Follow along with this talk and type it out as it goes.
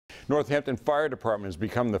Northampton Fire Department has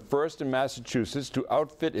become the first in Massachusetts to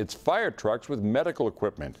outfit its fire trucks with medical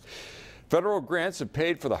equipment. Federal grants have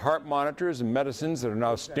paid for the heart monitors and medicines that are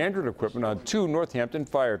now standard equipment on 2 Northampton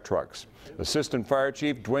fire trucks. Assistant Fire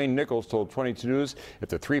Chief Dwayne Nichols told 22 News if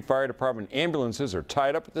the 3 fire department ambulances are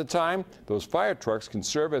tied up at the time, those fire trucks can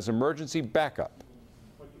serve as emergency backup.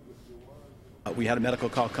 We had a medical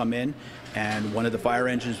call come in, and one of the fire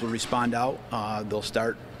engines will respond out. They'll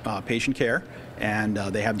start patient care, and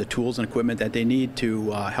they have the tools and equipment that they need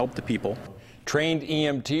to help the people. Trained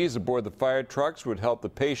EMTs aboard the fire trucks would help the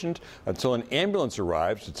patient until an ambulance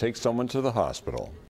arrives to take someone to the hospital.